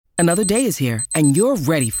Another day is here, and you're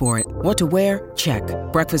ready for it. What to wear? Check.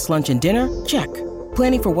 Breakfast, lunch, and dinner? Check.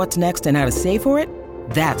 Planning for what's next and how to save for it?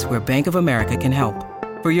 That's where Bank of America can help.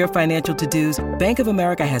 For your financial to-dos, Bank of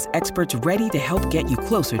America has experts ready to help get you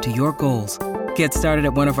closer to your goals. Get started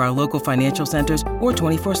at one of our local financial centers or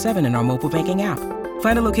 24/7 in our mobile banking app.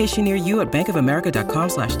 Find a location near you at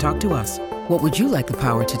bankofamerica.com/talktous. What would you like the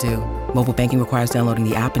power to do? Mobile banking requires downloading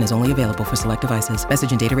the app and is only available for select devices.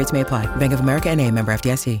 Message and data rates may apply. Bank of America N.A., member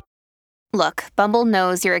FDIC. Look, Bumble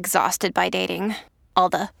knows you're exhausted by dating. All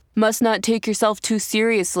the must not take yourself too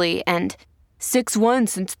seriously and 6'1"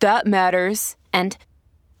 since that matters. And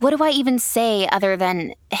what do I even say other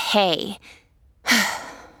than, hey?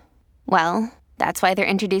 Well, that's why they're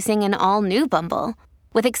introducing an all-new Bumble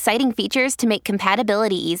with exciting features to make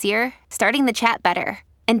compatibility easier, starting the chat better,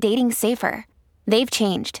 and dating safer. They've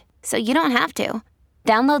changed, so you don't have to.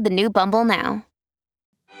 Download the new Bumble now.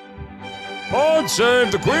 Pod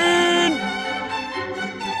Save the Queen!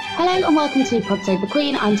 Hello and welcome to Pod Save the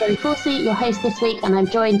Queen. I'm Zoe Forsey, your host this week, and I'm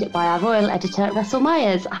joined by our royal editor, Russell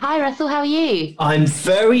Myers. Hi Russell, how are you? I'm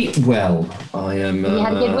very well. I am. You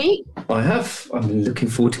had a good week? I have. I'm looking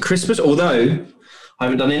forward to Christmas, although I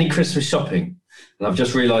haven't done any Christmas shopping. And I've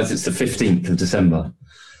just realised it's the 15th of December.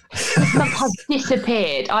 This month has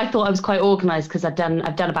disappeared. I thought I was quite organised because I've done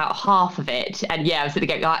about half of it. And yeah, I was going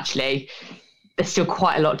to go, actually, there's still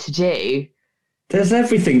quite a lot to do. There's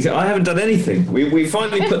everything. I haven't done anything. We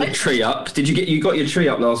finally put the tree up. You got your tree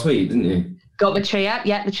up last week, didn't you? Got my tree up.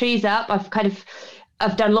 Yeah, the tree's up. I've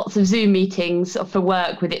done lots of Zoom meetings for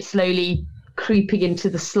work with it slowly creeping into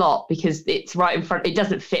the slot because it's right in front. It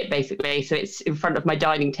doesn't fit basically. So it's in front of my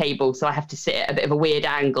dining table. So I have to sit at a bit of a weird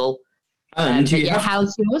angle. And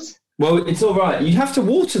how's yours? Well, it's all right. You have to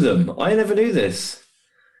water them. I never knew this.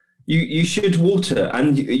 You should water,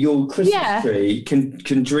 and your Christmas tree can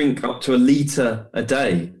drink up to 1 litre a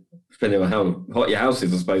day, depending on how hot your house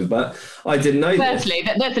is, I suppose. But I didn't know. Firstly,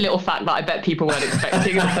 that's a little fact that I bet people weren't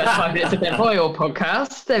expecting the first 5 minutes of their royal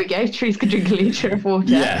podcast. There we go. Trees can drink 1 litre of water.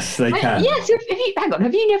 Yes, they can. Yes. Hang on.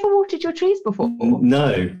 Have you never watered your trees before?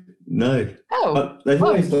 No. Oh, they've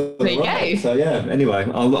always done there you right. go. So yeah. Anyway,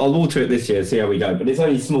 I'll water it this year. See how we go. But it's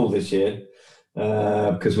only small this year.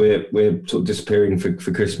 Because we're sort of disappearing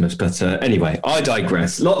for Christmas, but anyway, I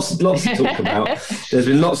digress. Lots to talk about. There's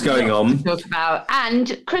been lots going on. Talk about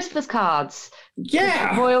and Christmas cards.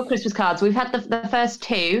 Yeah, royal Christmas cards. We've had the first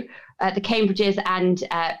two, the Cambridges and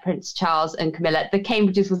Prince Charles and Camilla. The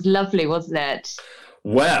Cambridges was lovely, wasn't it?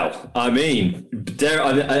 Well, I mean,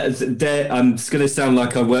 I'm just going to sound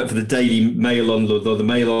like I work for the Daily Mail or the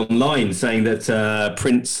Mail Online, saying that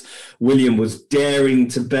Prince William was daring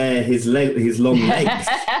to bare his long legs.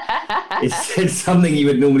 It's something you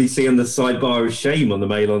would normally see on the sidebar of shame on the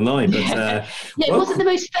Mail Online. But, it wasn't the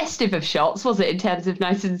most festive of shots, was it, in terms of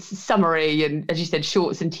nice and summery and, as you said,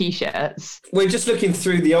 shorts and T-shirts? We're just looking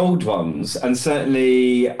through the old ones, and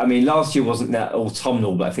certainly, I mean, last year wasn't that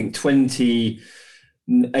autumnal, but I think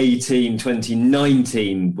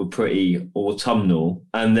 2019 were pretty autumnal,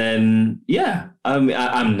 and then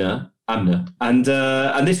Amna, and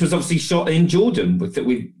this was obviously shot in Jordan.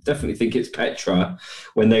 We definitely think it's Petra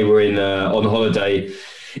when they were on holiday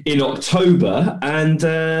in October, and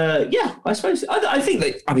I suppose I think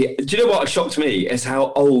that. I mean, do you know what shocked me is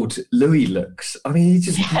how old Louis looks? I mean, he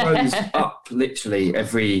just grows up literally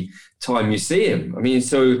every time you see him. I mean,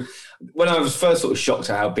 so. When I was first sort of shocked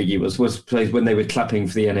at how big he was when they were clapping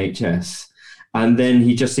for the NHS. And then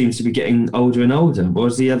he just seems to be getting older and older.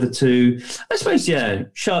 Whereas the other two, I suppose,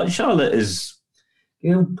 Charlotte is, I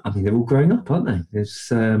mean, they're all growing up, aren't they?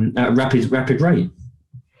 It's at a rapid rate.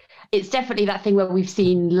 It's definitely that thing where we've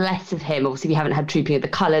seen less of him. Obviously, we haven't had Trooping of the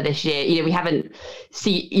Colour this year. We haven't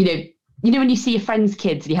seen, when you see your friends'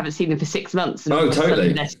 kids and you haven't seen them for 6 months. And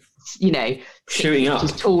totally. Shooting up,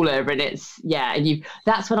 just taller, and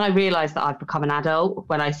that's when I realised that I've become an adult.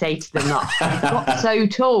 When I say to them that I've got so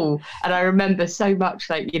tall, and I remember so much,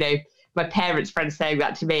 my parents' friends saying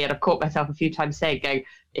that to me, and I've caught myself a few times going,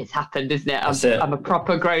 "It's happened, isn't it? I'm a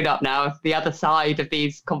proper grown up now." It's the other side of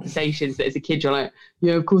these conversations that as a kid you're like,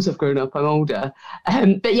 "Yeah, of course I've grown up. I'm older."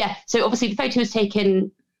 But yeah, so obviously the photo was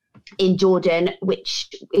taken in Jordan, which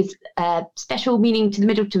is special meaning to the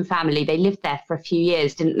Middleton family. They lived there for a few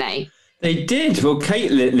years, didn't they? They did. Well,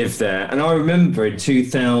 Kate lived there, and I remember in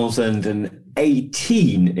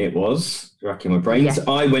 2018 it was, racking my brains, yeah.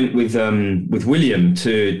 I went with William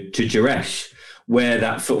to Jerash, where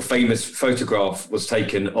that sort of famous photograph was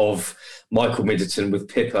taken of Michael Middleton with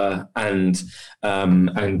Pippa and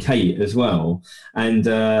Kate as well, and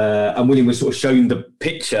William was sort of showing the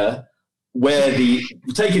picture where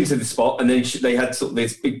taken to the spot, and then they had sort of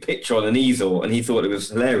this big picture on an easel, and he thought it was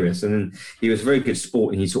hilarious. And then he was a very good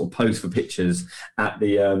sport, and he sort of posed for pictures at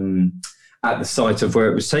the site of where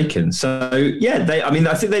it was taken. So yeah,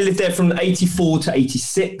 I think they lived there from 84 to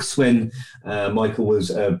 86 when Michael was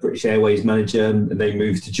British Airways manager, and they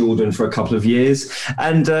moved to Jordan for a couple of years.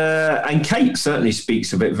 And Kate certainly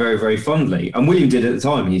speaks of it very, very fondly. And William did at the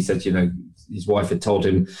time. He said, his wife had told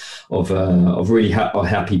him of a really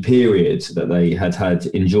happy period that they had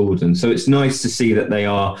in Jordan. So it's nice to see that they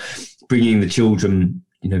are bringing the children,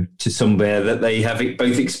 to somewhere that they have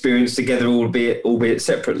both experienced together, albeit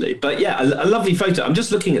separately. But yeah, a lovely photo. I'm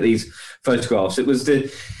just looking at these photographs. It was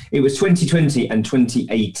 2020 and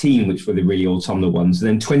 2018, which were the really autumnal ones. And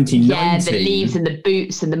then 2019. Yeah, the leaves and the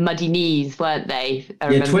boots and the muddy knees, weren't they?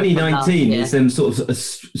 2019 is them sort of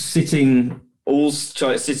sitting or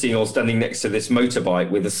standing next to this motorbike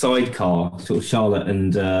with a sidecar, sort of Charlotte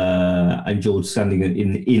and George standing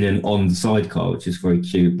in and on the sidecar, which is very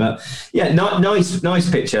cute. But yeah, nice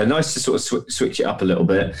picture. Nice to sort of switch it up a little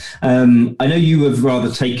bit. I know you were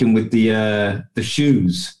rather taken with the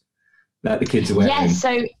shoes that the kids are wearing. Yeah,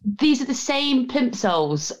 so these are the same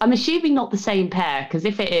plimsolls. I'm assuming not the same pair, because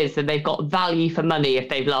if it is, then they've got value for money if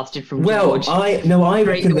they've lasted from George. I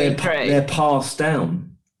reckon they're passed down.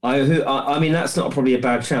 I mean, that's not probably a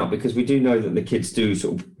bad shout, because we do know that the kids do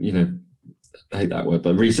sort of, I hate that word,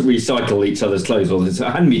 but recycle each other's clothes, or it's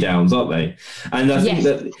hand-me-downs, aren't they? And I think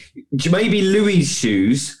that maybe Louis'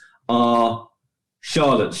 shoes are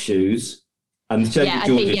Charlotte's shoes and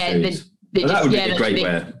George's shoes. That would be a great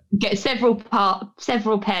wear. Get several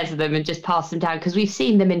pairs of them and just pass them down, because we've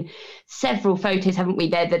seen them in several photos, haven't we?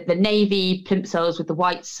 They're the navy plimsolls with the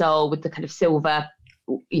white sole with the kind of silver,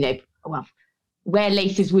 where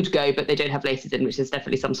laces would go, but they don't have laces in, which is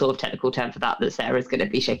definitely some sort of technical term for that Sarah's going to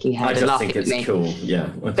be shaking her head and laughing at me. I just think it's cool, yeah.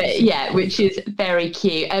 But yeah, which is very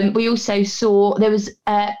cute. We also saw there was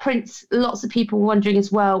Prince. Lots of people wondering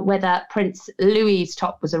as well whether Prince Louis'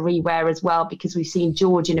 top was a rewear as well, because we've seen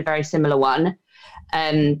George in a very similar one.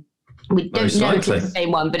 We don't know if it's the same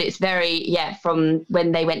one, but it's from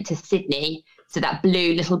when they went to Sydney. So that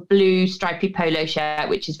little blue stripy polo shirt,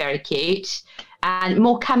 which is very cute. And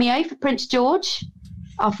more cameo for Prince George.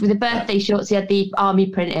 After the birthday shorts, he had the army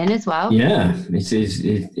print in as well. Yeah,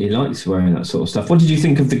 he likes wearing that sort of stuff. What did you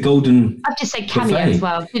think of the golden? I've just said cameo buffet as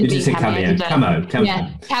well. Did you say cameo? Camo. Yeah,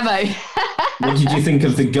 camo. What did you think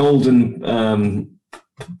of the golden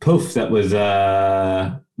puff that was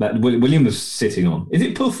that William was sitting on? Is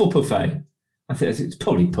it puff or buffet? I think it's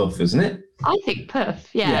probably puff, isn't it? I think puff,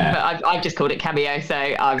 yeah. But I've just called it cameo, so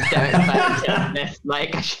I'm no expert in this.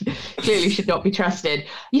 Like, I clearly should not be trusted.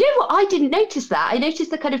 You know what? I didn't notice that. I noticed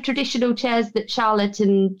the kind of traditional chairs that Charlotte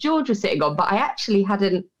and George were sitting on, but I actually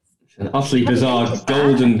hadn't. An utterly bizarre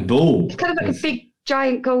golden ball. It's kind of like a big,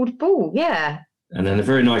 giant gold ball, yeah. And then a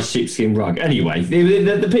very nice sheepskin rug. Anyway,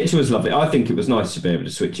 the picture was lovely. I think it was nice to be able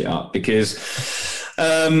to switch it up, because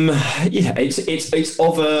there's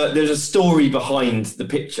a story behind the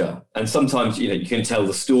picture, and sometimes you can tell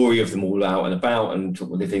the story of them all out and about and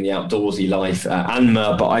living the outdoorsy life at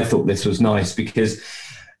Anma. But I thought this was nice because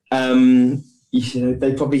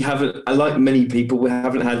they probably haven't, like many people, we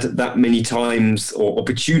haven't had that many times or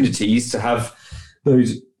opportunities to have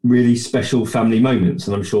those really special family moments,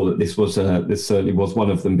 and I'm sure that this certainly was one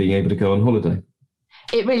of them, being able to go on holiday.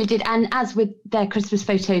 It really did. And as with their Christmas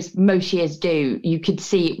photos, most years do, you could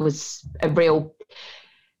see it was a real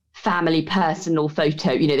family personal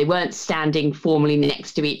photo. They weren't standing formally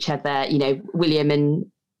next to each other. William and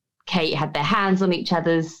Kate had their hands on each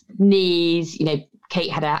other's knees.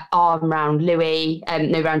 Kate had her arm around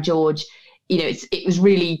around George. It was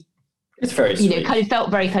really, it's very sweet. Kind of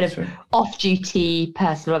felt very kind of off-duty,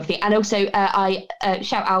 personal, everything. And also, I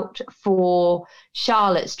shout out for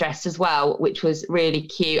Charlotte's dress as well, which was really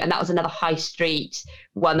cute. And that was another high street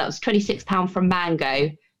one. That was £26 from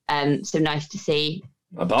Mango. So nice to see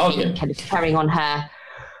a bargain. Kind of carrying on her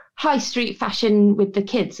high street fashion with the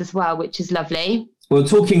kids as well, which is lovely. Well,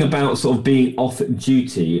 talking about sort of being off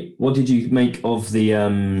duty, what did you make of the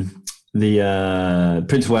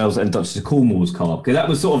Prince of Wales and Duchess of Cornwall's car? Because that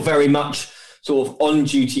was sort of very much sort of on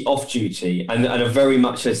duty, off duty, and a very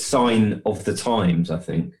much a sign of the times, I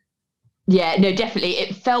think. Yeah, no, definitely.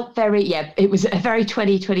 It felt it was a very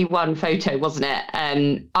 2021 photo, wasn't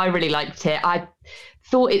it? I really liked it. I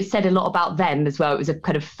thought it said a lot about them as well. It was a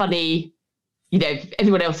kind of funny,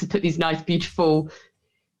 everyone else had put these nice, beautiful,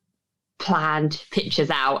 planned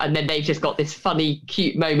pictures out, and then they've just got this funny,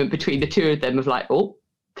 cute moment between the two of them of like, oh,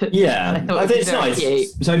 Yeah, I thought it's nice. Cute.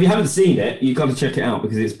 So if you haven't seen it, you've got to check it out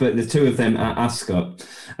because but the two of them at Ascot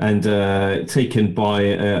and taken by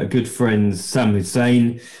a good friend, Sam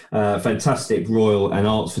Hussein, fantastic royal and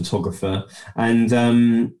arts photographer.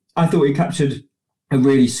 And I thought he captured a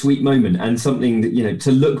really sweet moment and something that,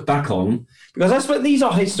 to look back on, because I suppose these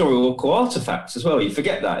are historical artifacts as well. You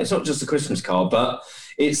forget that. It's not just a Christmas card, but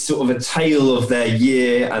it's sort of a tale of their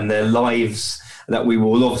year and their lives that we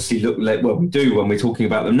will obviously we do when we're talking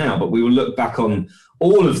about them now, but we will look back on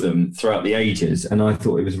all of them throughout the ages. And I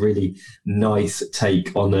thought it was a really nice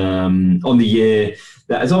take on the year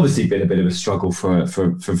that has obviously been a bit of a struggle for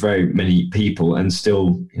very many people, and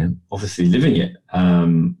still, obviously living it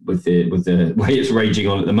with the way it's raging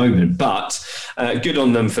on at the moment. But good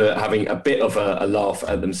on them for having a bit of a laugh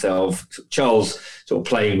at themselves. Charles sort of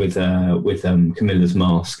playing with Camilla's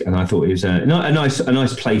mask, and I thought it was a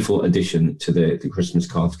nice playful addition to the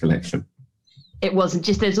Christmas cards collection. It wasn't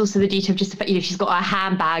just, there's also the detail of just the fact, she's got her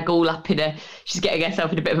handbag all up she's getting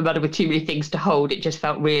herself in a bit of a muddle with too many things to hold. It just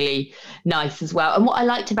felt really nice as well. And what I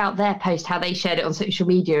liked about their post, how they shared it on social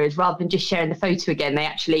media, is rather than just sharing the photo again, they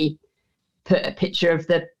actually put a picture of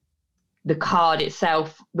the card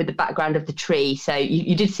itself with the background of the tree. So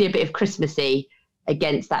you did see a bit of Christmassy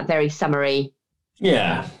against that very summery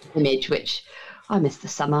image, which I miss the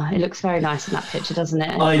summer. It looks very nice in that picture, doesn't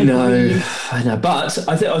it? I know. But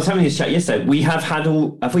I was having this chat yesterday.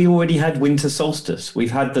 Have we already had winter solstice?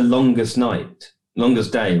 We've had the longest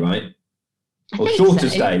day, right? Or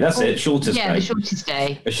shortest day. That's it. Shortest day. Yeah, the shortest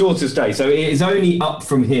day. A shortest day. So it is only up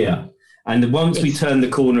from here. And once we turn the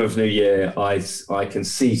corner of New Year, I can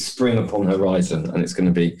see spring upon the horizon, and it's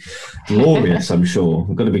going to be glorious, I'm sure.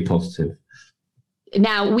 We've got to be positive.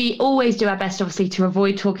 Now, we always do our best, obviously, to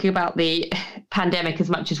avoid talking about the pandemic as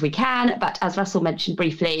much as we can. But as Russell mentioned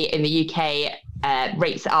briefly, in the UK,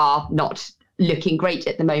 rates are not looking great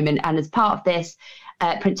at the moment. And as part of this,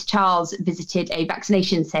 Prince Charles visited a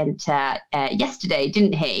vaccination centre yesterday,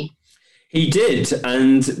 didn't he? He did.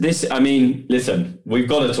 And listen, we've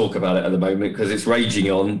got to talk about it at the moment because it's raging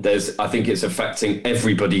on. I think it's affecting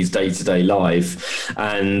everybody's day-to-day life.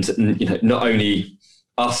 And, not only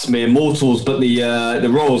us mere mortals, but the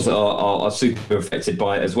royals are super affected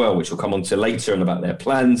by it as well, which we'll come on to later and about their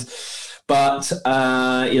plans. But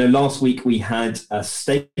last week we had a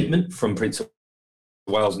statement from Prince of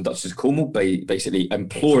Wales and Duchess of Cornwall, basically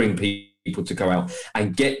imploring people to go out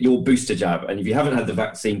and get your booster jab. And if you haven't had the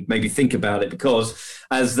vaccine, maybe think about it, because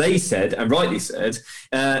as they said, and rightly said,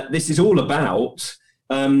 this is all about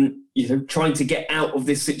trying to get out of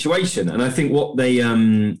this situation. And I think what they,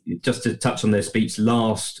 just to touch on their speech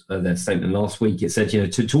their statement last week, it said,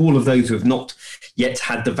 to all of those who have not yet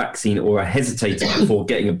had the vaccine or are hesitating before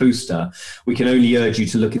getting a booster, we can only urge you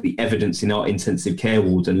to look at the evidence in our intensive care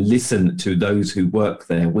ward and listen to those who work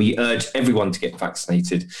there. We urge everyone to get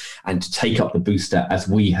vaccinated and to take up the booster as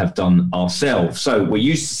we have done ourselves. So we're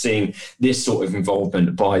used to seeing this sort of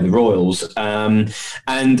involvement by the royals, and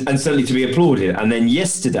certainly to be applauded. And then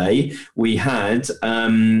yesterday, we had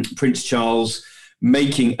Prince Charles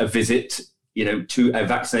making a visit, to a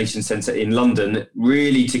vaccination centre in London,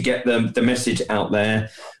 really to get the message out there,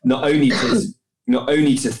 not only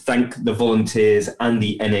to thank the volunteers and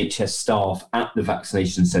the NHS staff at the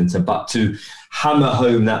vaccination centre, but to hammer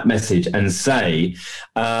home that message and say,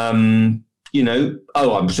 I'm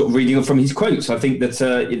sort of reading from his quotes. I think that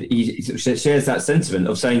he shares that sentiment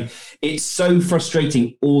of saying it's so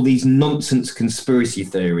frustrating, all these nonsense conspiracy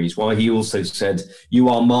theories, while he also said, you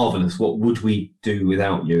are marvellous. What would we do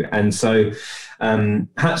without you? And so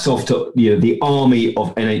hats off to the army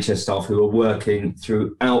of NHS staff who are working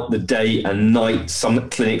throughout the day and night. Some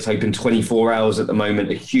clinics open 24 hours at the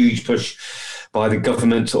moment, a huge push by the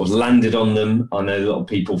government sort of landed on them. I know a lot of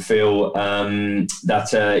people feel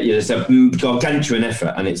that it's a gargantuan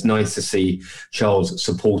effort, and it's nice to see Charles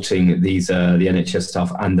supporting the NHS staff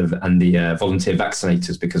and the volunteer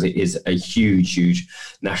vaccinators, because it is a huge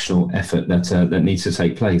national effort that needs to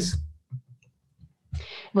take place.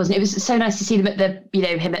 Wasn't it? It was so nice to see them at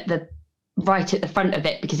him at the right at the front of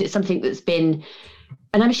it, because it's something that's been.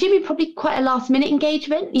 And I'm assuming probably quite a last-minute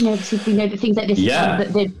engagement. Obviously we know that things like this. Yeah.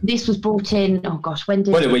 This was brought in. Oh gosh, when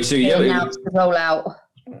did they announce the rollout?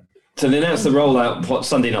 So they announced the rollout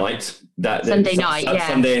Sunday night.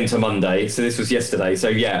 Sunday into Monday. So this was yesterday. So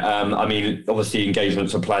obviously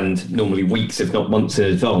engagements are planned normally weeks, if not months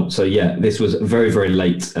in advance. So this was very, very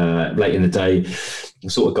late in the day. I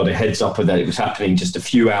sort of got a heads up that it was happening just a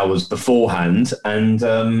few hours beforehand. And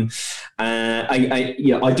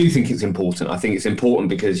I do think it's important. I think it's important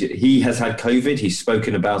because he has had COVID. He's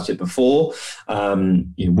spoken about it before.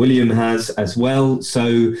 William has as well.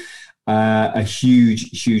 So a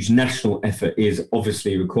huge national effort is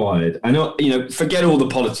obviously required. And, forget all the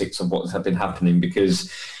politics of what's been happening,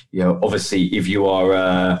 because, obviously if you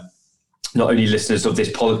are not only listeners of this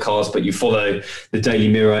podcast, but you follow the Daily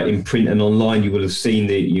Mirror in print and online, you will have seen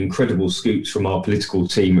the incredible scoops from our political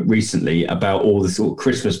team recently about all the sort of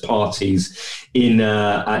Christmas parties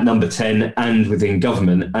at Number 10 and within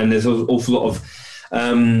government. And there's an awful lot of,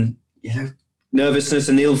 nervousness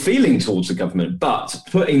and ill feeling towards the government. But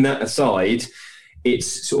putting that aside,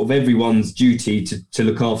 it's sort of everyone's duty to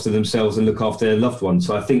look after themselves and look after their loved ones.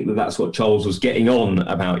 So I think that's what Charles was getting on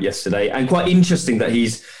about yesterday. And quite interesting that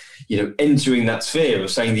he's, entering that sphere of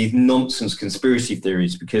saying these nonsense conspiracy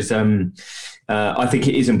theories, because I think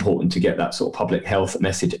it is important to get that sort of public health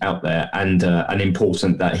message out there, and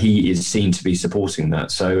important that he is seen to be supporting that.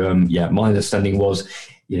 So, my understanding was,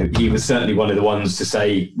 he was certainly one of the ones to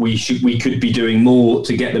say we could be doing more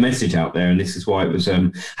to get the message out there. And this is why it was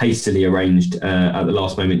hastily arranged at the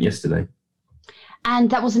last moment yesterday. And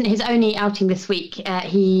that wasn't his only outing this week.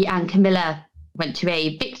 He and Camilla went to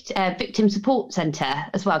a victim support centre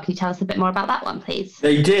as well. Can you tell us a bit more about that one, please?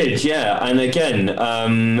 They did, yeah. And again,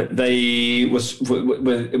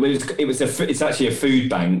 it's actually a food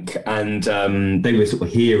bank, and they were sort of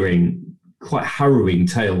hearing quite harrowing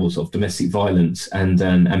tales of domestic violence and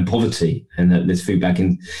poverty. And this food bank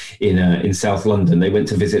in South London, they went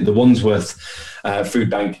to visit the Wandsworth food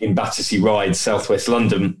bank in Battersea Ride, southwest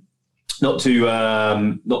London. Not too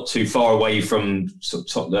far away from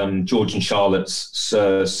George and Charlotte's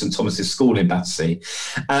St Thomas's School in Battersea,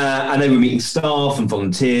 and they were meeting staff and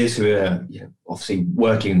volunteers who are obviously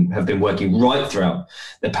have been working right throughout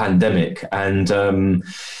the pandemic, and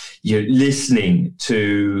listening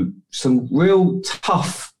to some real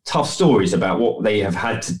tough stories about what they have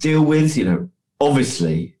had to deal with.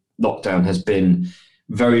 Obviously, lockdown has been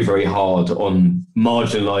very, very hard on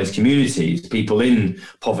marginalised communities, people in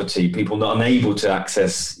poverty, people not unable to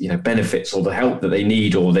access, benefits or the help that they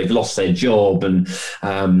need, or they've lost their job, and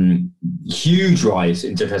huge rise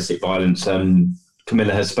in domestic violence.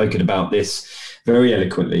 Camilla has spoken about this very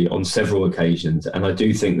eloquently on several occasions, and I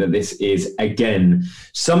do think that this is, again,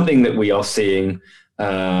 something that we are seeing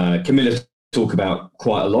Camilla talk about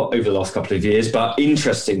quite a lot over the last couple of years, but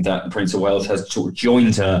interesting that the Prince of Wales has sort of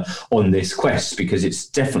joined her on this quest, because it's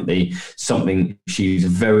definitely something she's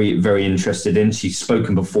very, very interested in. She's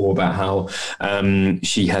spoken before about how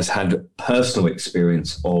she has had personal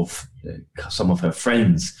experience of some of her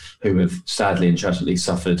friends who have sadly and tragically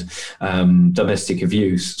suffered domestic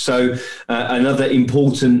abuse. So another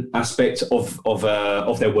important aspect of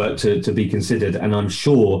their work to be considered, and I'm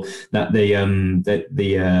sure that the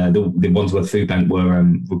Wandsworth Food Bank were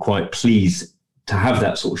quite pleased to have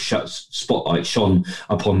that sort of spotlight shone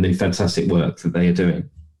upon the fantastic work that they are doing.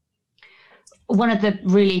 One of the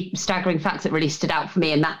really staggering facts that really stood out for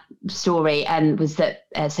me in that story was that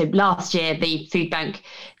so last year the food bank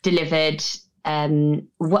delivered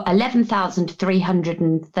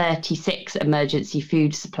 11,336 emergency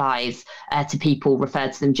food supplies to people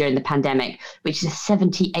referred to them during the pandemic, which is a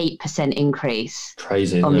 78% increase.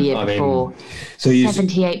 Crazy on the year before. So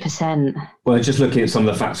 78%. Well, just looking at some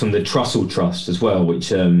of the facts from the Trussell Trust as well,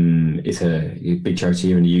 which is a big charity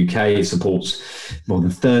here in the UK. It supports more than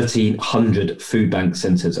 1,300 food bank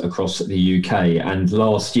centres across the UK. And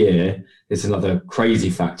last year, there's another crazy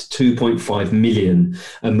fact, 2.5 million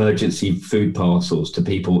emergency food parcels to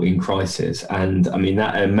people in crisis. And I mean,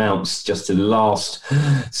 that amounts just to the last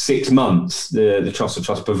 6 months, the Trussell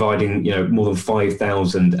Trust providing, more than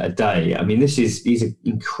 5,000 a day. I mean, these are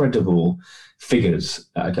incredible figures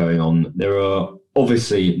that are going on. There are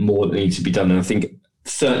obviously more that needs to be done. And I think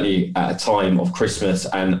certainly at a time of Christmas,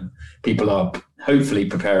 and people are hopefully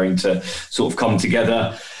preparing to sort of come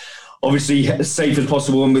together, obviously as safe as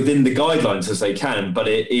possible and within the guidelines as they can, but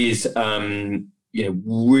it is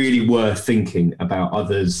really worth thinking about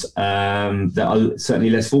others that are certainly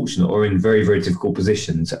less fortunate or in very, very difficult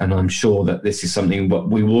positions. And I'm sure that this is something that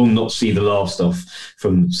we will not see the last of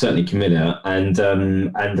from certainly Camilla, and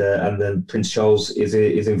then Prince Charles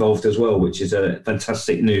is involved as well, which is a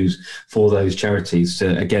fantastic news for those charities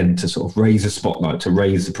to sort of raise a spotlight, to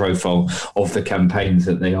raise the profile of the campaigns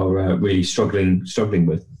that they are really struggling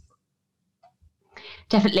with.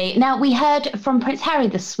 Definitely. Now, we heard from Prince Harry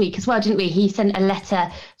this week as well, didn't we? He sent a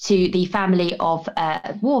letter to the family of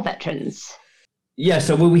war veterans. Yeah,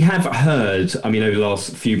 so we have heard, over the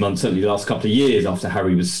last few months, certainly the last couple of years after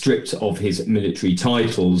Harry was stripped of his military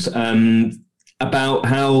titles, about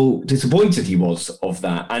how disappointed he was of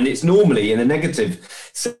that. And it's normally in a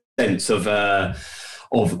negative sense of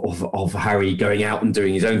of Harry going out and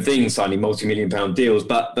doing his own thing, signing multi-million-pound deals,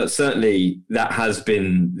 but certainly that has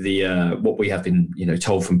been the what we have been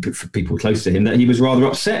told from people close to him, that he was rather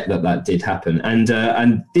upset that did happen,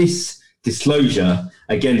 and this disclosure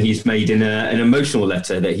again he's made in an emotional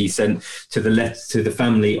letter that he sent to the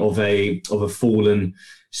family of a fallen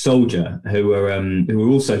soldier who were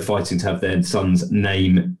also fighting to have their son's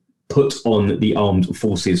name put on the Armed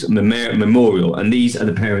Forces Memorial. And these are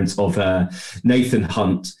the parents of Nathan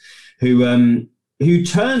Hunt, who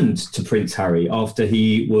turned to Prince Harry after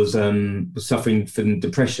he was suffering from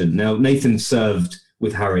depression. Now, Nathan served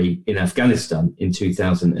with Harry in Afghanistan in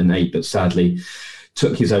 2008, but sadly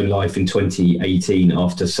took his own life in 2018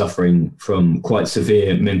 after suffering from quite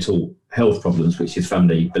severe mental health problems, which his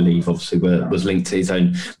family believe obviously was linked to his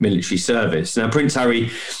own military service. Now, Prince Harry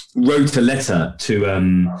wrote a letter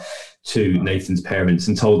to Nathan's parents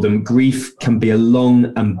and told them grief can be a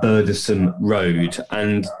long and burdensome road,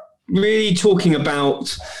 and really talking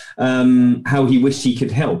about how he wished he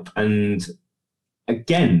could help. And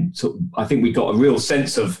again, so I think we got a real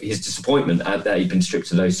sense of his disappointment at that he'd been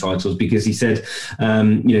stripped of those titles, because he said,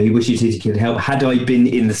 he wishes he could help. Had I been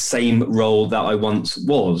in the same role that I once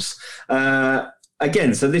was.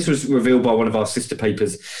 Again, so this was revealed by one of our sister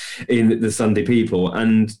papers in the Sunday People,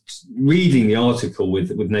 and reading the article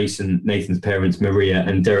with Nathan's parents, Maria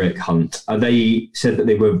and Derek Hunt, they said that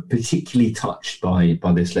they were particularly touched by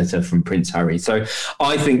this letter from Prince Harry. So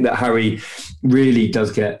I think that Harry really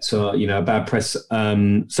does get a bad press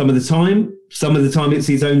some of the time. Some of the time it's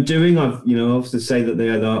his own doing. I often say that they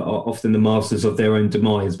are often the masters of their own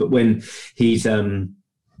demise. But when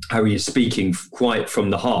Harry is speaking quite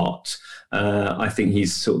from the heart, I think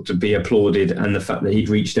he's sort of to be applauded, and the fact that he'd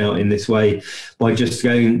reached out in this way by just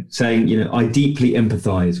saying, I deeply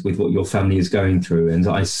empathise with what your family is going through, and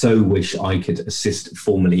I so wish I could assist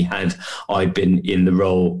formally had I been in the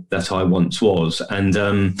role that I once was. And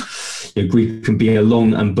grief can be a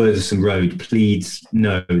long and burdensome road. Please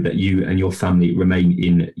know that you and your family remain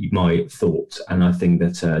in my thoughts. And I think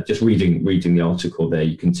that just reading the article there,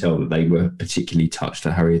 you can tell that they were particularly touched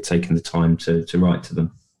that Harry had taken the time to write to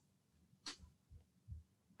them.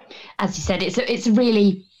 As you said, it's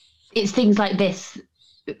things like this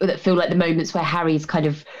that feel like the moments where Harry's kind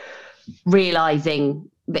of realizing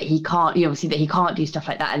that he can't, that he can't do stuff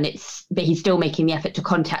like that, but he's still making the effort to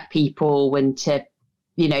contact people and to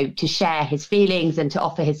share his feelings and to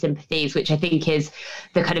offer his sympathies, which I think is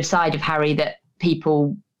the kind of side of Harry that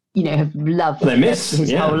people have loved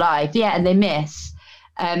his whole life, and they miss.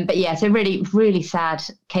 But yeah, so really, really sad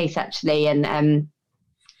case actually, and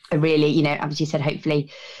a really, as you said, hopefully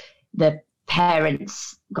the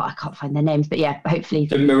parents, God, I can't find their names, but yeah, hopefully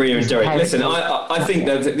Maria and Derek. Listen, I think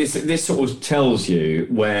that this sort of tells you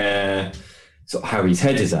where sort of Harry's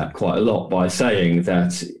head is at quite a lot, by saying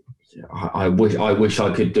that I wish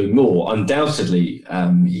I could do more. Undoubtedly,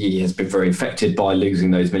 he has been very affected by losing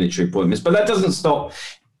those military appointments, but that doesn't stop,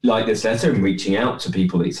 like this letter, and reaching out to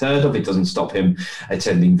people that he's heard of. It doesn't stop him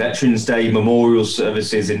attending Veterans Day memorial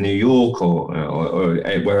services in New York or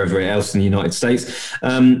wherever else in the United States.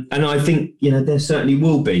 And I think, there certainly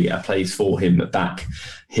will be a place for him back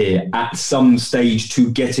here at some stage to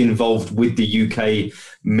get involved with the UK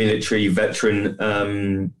military veteran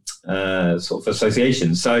sort of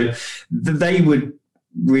association. So they would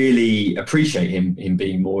really appreciate him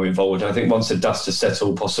being more involved. I think once the dust has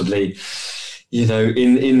settled, possibly,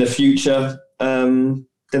 in the future, then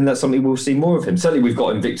that's something we'll see more of him. Certainly, we've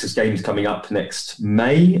got Invictus Games coming up next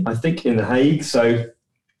May, I think, in The Hague. So,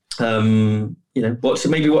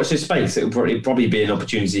 watch this space. It'll probably be an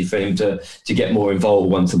opportunity for him to get more involved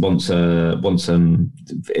once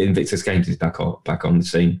Invictus Games is back on the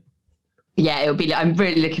scene. Yeah, it'll be. I'm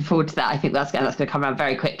really looking forward to that. I think that's going to come around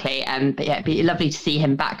very quickly. But yeah, it'd be lovely to see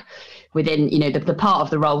him back within, the part of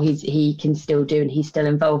the role he can still do and he's still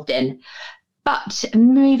involved in. But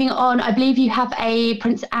moving on, I believe you have a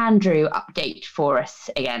Prince Andrew update for us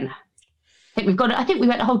again. I think we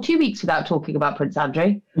went a whole 2 weeks without talking about Prince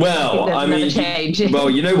Andrew. Well, change. Well,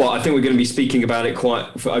 you know what? I think we're going to be speaking about it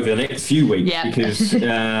over the next few weeks, because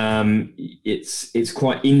it's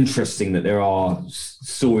quite interesting that there are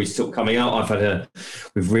stories still coming out.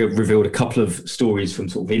 We've revealed a couple of stories from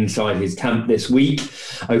sort of inside his camp this week,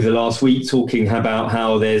 over the last week, talking about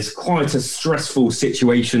how there's quite a stressful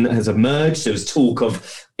situation that has emerged. There was talk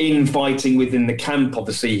of infighting within the camp.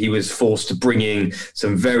 Obviously, he was forced to bring in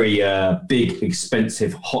some very big,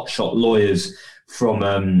 expensive, hotshot lawyers from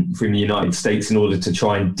the United States in order to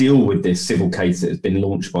try and deal with this civil case that has been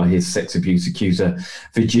launched by his sex abuse accuser,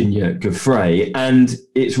 Virginia Giuffre. And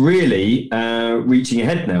it's really reaching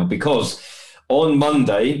ahead now, because on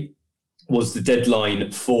Monday, was the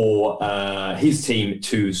deadline for his team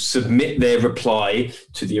to submit their reply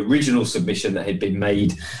to the original submission that had been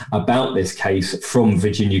made about this case from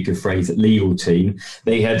Virginia Giuffre's legal team.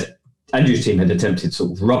 Andrew's team had attempted to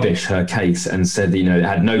sort of rubbish her case and said, it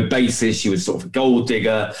had no basis. She was sort of a gold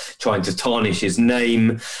digger, trying to tarnish his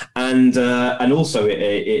name. And also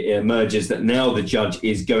it emerges that now the judge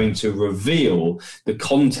is going to reveal the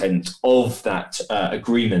content of that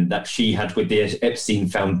agreement that she had with the Epstein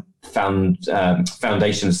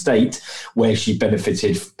Foundation estate, where she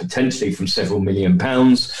benefited potentially from several £1 million,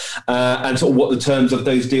 and sort of what the terms of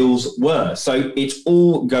those deals were. So it's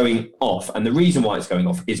all going off. And the reason why it's going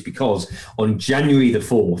off is because on January the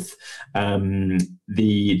 4th,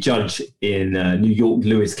 the judge in New York,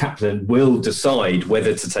 Lewis Kaplan, will decide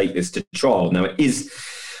whether to take this to trial. Now, it is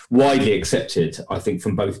widely accepted, I think,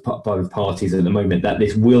 from both parties at the moment that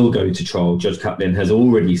this will go to trial. Judge Kaplan has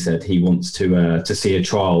already said he wants to see a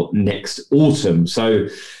trial next autumn. So,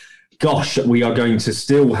 gosh, we are going to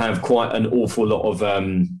still have quite an awful lot of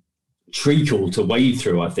treacle to wade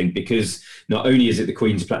through, I think, because not only is it the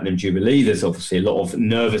Queen's Platinum Jubilee, there's obviously a lot of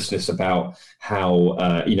nervousness about how,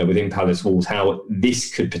 within Palace walls, how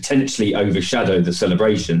this could potentially overshadow the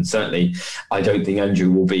celebration. Certainly, I don't think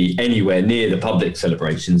Andrew will be anywhere near the public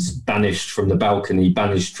celebrations, banished from the balcony,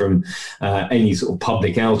 banished from any sort of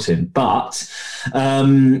public outing. But,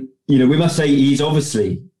 we must say he's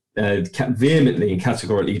obviously vehemently and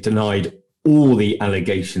categorically denied all the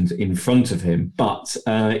allegations in front of him. But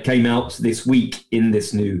it came out this week in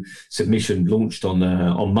this new submission launched on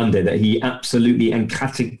Monday that he absolutely and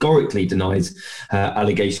categorically denies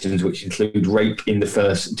allegations which include rape in the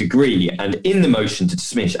first degree. And in the motion to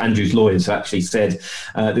dismiss, Andrew's lawyers have actually said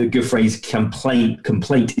that Giuffre's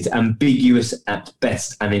complaint is ambiguous at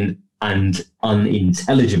best and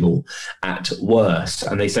unintelligible at worst.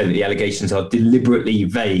 And they say that the allegations are deliberately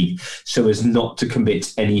vague so as not to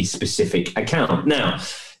commit any specific account. Now,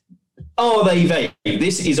 are they vague?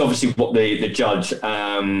 This is obviously what the judge,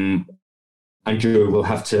 Andrew, will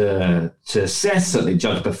have to assess, certainly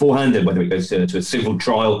judge beforehand, and whether it goes to a civil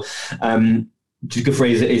trial. Giuffre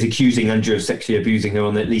is accusing Andrew of sexually abusing her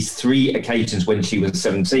on at least 3 occasions when she was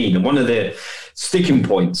 17. And one of the sticking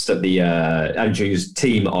points that the Andrew's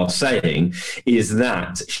team are saying is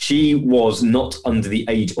that she was not under the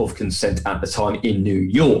age of consent at the time in New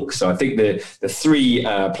York. So I think the 3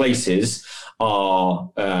 places are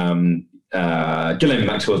Ghislaine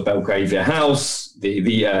Maxwell's Belgravia house,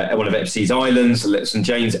 the one of Epstein's islands, St.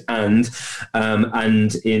 James, and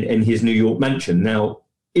in his New York mansion. Now,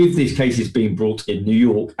 if this case is being brought in New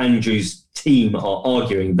York, Andrew's team are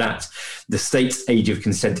arguing that the state's age of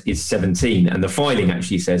consent is 17. And the filing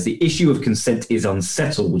actually says the issue of consent is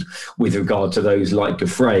unsettled with regard to those like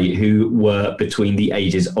Giuffre who were between the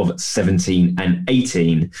ages of 17 and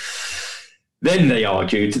 18. Then they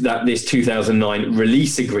argued that this 2009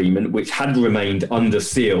 release agreement, which had remained under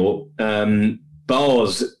seal,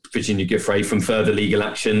 bars Virginia Giuffre from further legal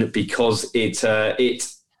action because it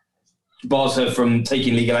bars her from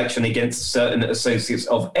taking legal action against certain associates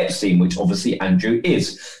of Epstein, which obviously Andrew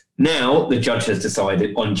is. Now, the judge has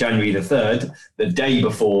decided on January the 3rd, the day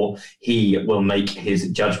before he will make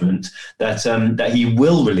his judgment, that he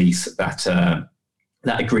will release that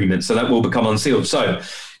agreement. So that will become unsealed. So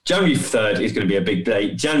January 3rd is going to be a big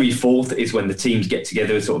day. January 4th is when the teams get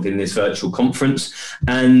together sort of in this virtual conference.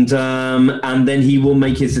 And then he will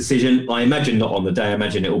make his decision. I imagine not on the day. I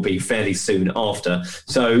imagine it will be fairly soon after.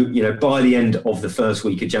 So, by the end of the first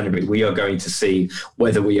week of January, we are going to see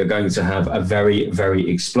whether we are going to have a very, very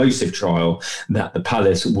explosive trial that the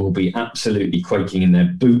Palace will be absolutely quaking in their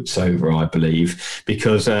boots over, I believe,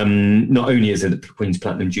 because not only is it the Queen's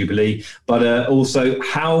Platinum Jubilee, but also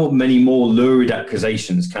how many more lurid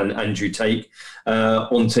accusations can Andrew take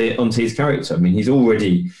onto his character? I mean, he's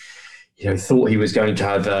already, thought he was going to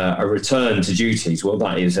have a return to duties. Well,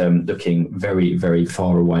 that is looking very, very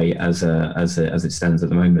far away as it stands at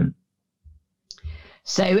the moment.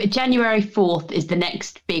 So January 4th is the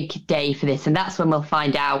next big day for this, and that's when we'll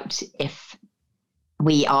find out if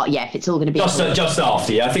we are, if it's all going to be just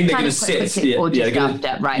after. Yeah, I think they're going to sit. They're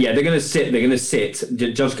going to sit. They're going to sit.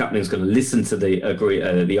 Judge Kaplan's going to listen to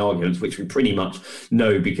the arguments, which we pretty much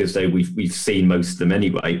know because we've seen most of them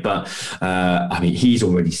anyway. But he's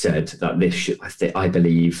already said that this I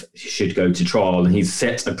believe should go to trial, and he's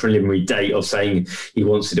set a preliminary date of saying he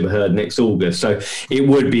wants it to be heard next August. So it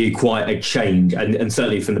would be quite a change, and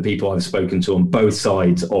certainly from the people I've spoken to on both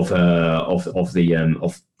sides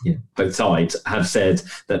both sides have said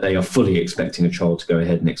that they are fully expecting a trial to go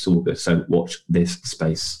ahead next August. So watch this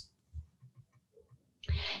space.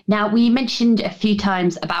 Now, we mentioned a few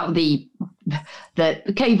times about the the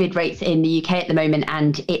COVID rates in the UK at the moment,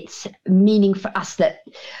 and it's meaning for us that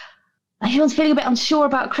everyone's feeling a bit unsure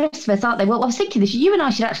about Christmas, aren't they? Well, I was thinking this, you and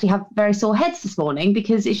I should actually have very sore heads this morning,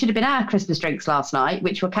 because it should have been our Christmas drinks last night,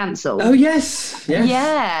 which were cancelled. Oh, yes.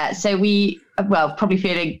 Yeah. So probably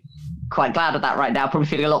feeling quite glad of that right now, probably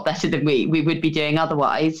feeling a lot better than we would be doing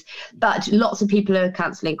otherwise. But lots of people are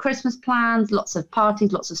cancelling Christmas plans, lots of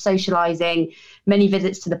parties, lots of socialising. Many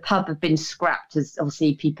visits to the pub have been scrapped, as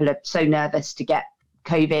obviously people are so nervous to get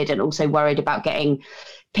COVID and also worried about getting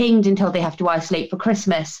pinged until they have to isolate for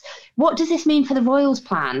Christmas. What does this mean for the Royals'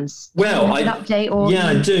 plans? Well, an update? Or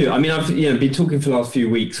I do. I mean, I've been talking for the last few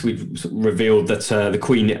weeks. We've sort of revealed that the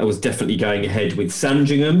Queen was definitely going ahead with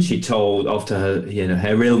Sandringham. She told after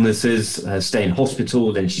her illnesses, her stay in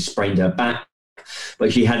hospital, then she sprained her back.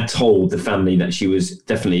 But she had told the family that she was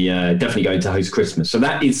definitely going to host Christmas. So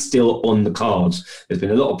that is still on the cards. There's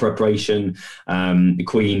been a lot of preparation. The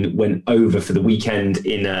Queen went over for the weekend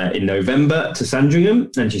in November to Sandringham,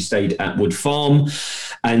 and she stayed at Wood Farm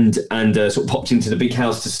and sort of popped into the big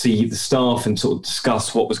house to see the staff and sort of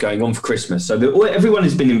discuss what was going on for Christmas. So everyone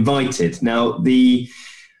has been invited. Now,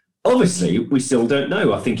 obviously, we still don't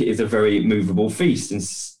know. I think it is a very movable feast. And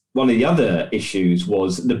one of the other issues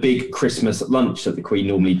was the big Christmas lunch that the Queen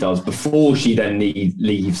normally does before she then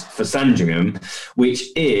leaves for Sandringham, which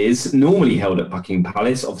is normally held at Buckingham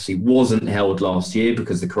Palace. Obviously wasn't held last year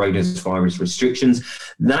because of the coronavirus restrictions.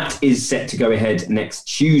 That is set to go ahead next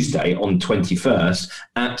Tuesday on 21st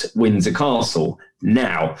at Windsor Castle.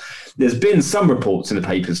 Now, there's been some reports in the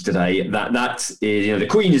papers today that the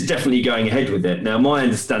Queen is definitely going ahead with it. Now, my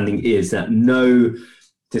understanding is that no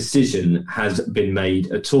decision has been made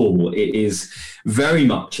at all. It is very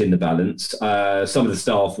much in the balance. Some of the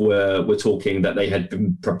staff were talking that they had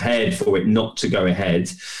been prepared for it not to go ahead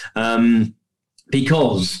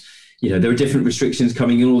because there are different restrictions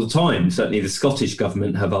coming in all the time. Certainly the Scottish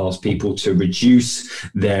government have asked people to reduce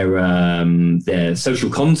their social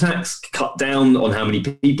contacts, cut down on how many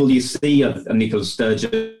people you see. Nicola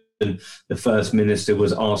Sturgeon, the First Minister,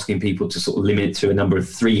 was asking people to sort of limit to a number of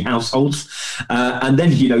 3 households. And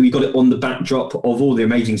then, you got it on the backdrop of all the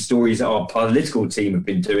amazing stories that our political team have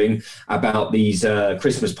been doing about these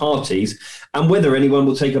Christmas parties and whether anyone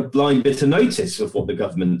will take a blind bit of notice of what the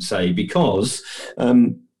government say, because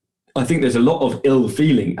I think there's a lot of ill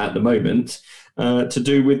feeling at the moment to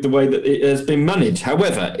do with the way that it has been managed.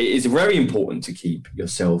 However, it is very important to keep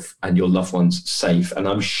yourself and your loved ones safe, and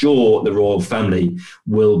I'm sure the royal family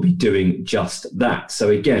will be doing just that. So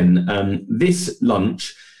again, this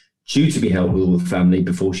lunch, due to be held with all the family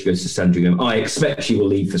before she goes to Sandringham. I expect she will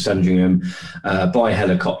leave for Sandringham by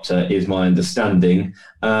helicopter, is my understanding,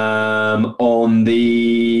 around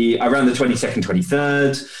the 22nd,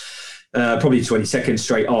 23rd. Probably 22nd,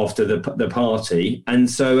 straight after the party, and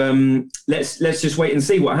so let's just wait and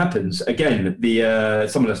see what happens. Again,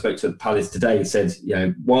 someone I spoke to at the Palace today said,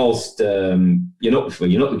 whilst you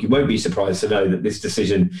won't be surprised to know that this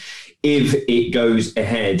decision, if it goes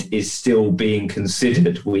ahead, is still being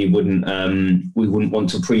considered. We wouldn't want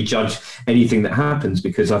to prejudge anything that happens,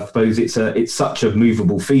 because I suppose it's such a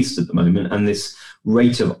movable feast at the moment, and this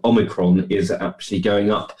rate of Omicron is actually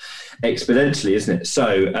going up exponentially, isn't it?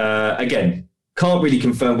 So again, can't really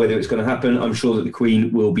confirm whether it's going to happen. I'm sure that the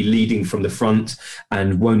Queen will be leading from the front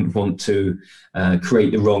and won't want to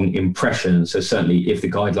create the wrong impression. So certainly if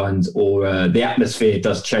the guidelines or the atmosphere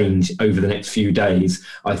does change over the next few days,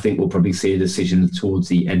 I think we'll probably see a decision towards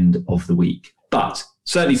the end of the week. But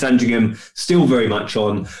certainly Sandringham still very much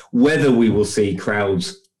on. Whether we will see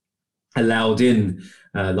crowds allowed in,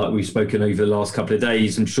 like we've spoken over the last couple of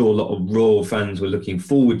days, I'm sure a lot of royal fans were looking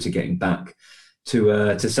forward to getting back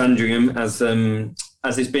to Sandringham, as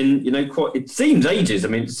it's been, it seems ages. I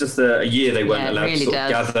mean, it's just a year they weren't allowed to sort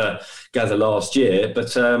of gather last year.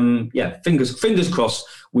 But fingers crossed,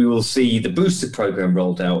 we will see the booster program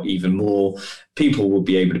rolled out even more. People will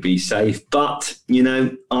be able to be safe, but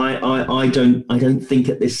I don't think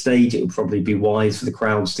at this stage it would probably be wise for the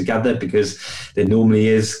crowds to gather, because there normally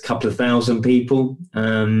is a couple of thousand people,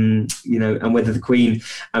 and whether the Queen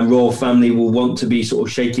and royal family will want to be sort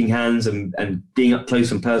of shaking hands and being up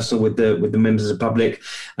close and personal with the members of the public,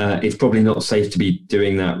 it's probably not safe to be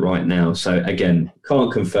doing that right now. So again,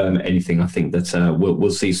 can't confirm anything. I think that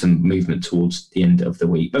we'll see some movement towards the end of the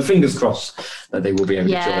week, but fingers crossed that they will be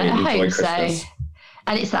able to enjoy Christmas. So.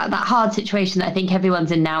 And it's that hard situation that I think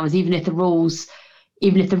everyone's in now, is even if the rules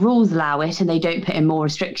allow it and they don't put in more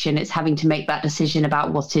restriction, it's having to make that decision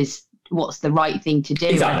about what's the right thing to do.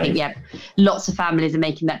 Exactly. I think lots of families are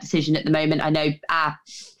making that decision at the moment. I know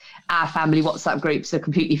our family WhatsApp groups are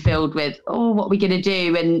completely filled with, what are we going to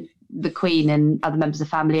do? And the Queen and other members of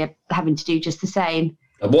the family are having to do just the same.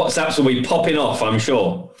 The WhatsApps will be popping off, I'm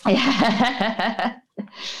sure. Yeah.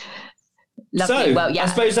 Lovely. So, well, yeah. I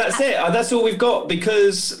suppose that's it. That's all we've got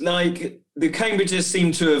because, like, the Cambridges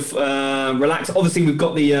seem to have relaxed. Obviously, we've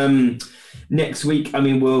got the next week. I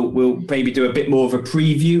mean, we'll maybe do a bit more of a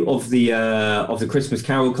preview of the Christmas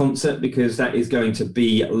Carol concert because that is going to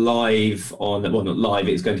be live on. Well, not live.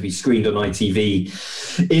 It's going to be screened on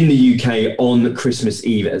ITV in the UK on Christmas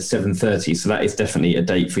Eve at 7:30. So that is definitely a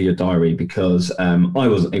date for your diary because I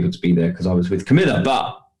wasn't able to be there because I was with Camilla,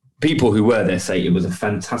 but people who were there say it was a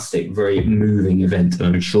fantastic, very moving event, and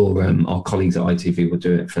I'm sure our colleagues at ITV will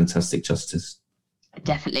do it fantastic justice.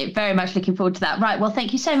 Definitely. Very much looking forward to that. Right. Well,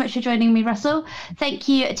 thank you so much for joining me, Russell. Thank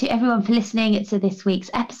you to everyone for listening to this week's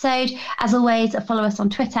episode. As always, follow us on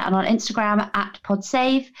Twitter and on Instagram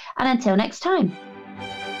 @PodSave. And until next time.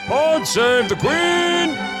 Pod save the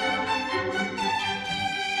Queen!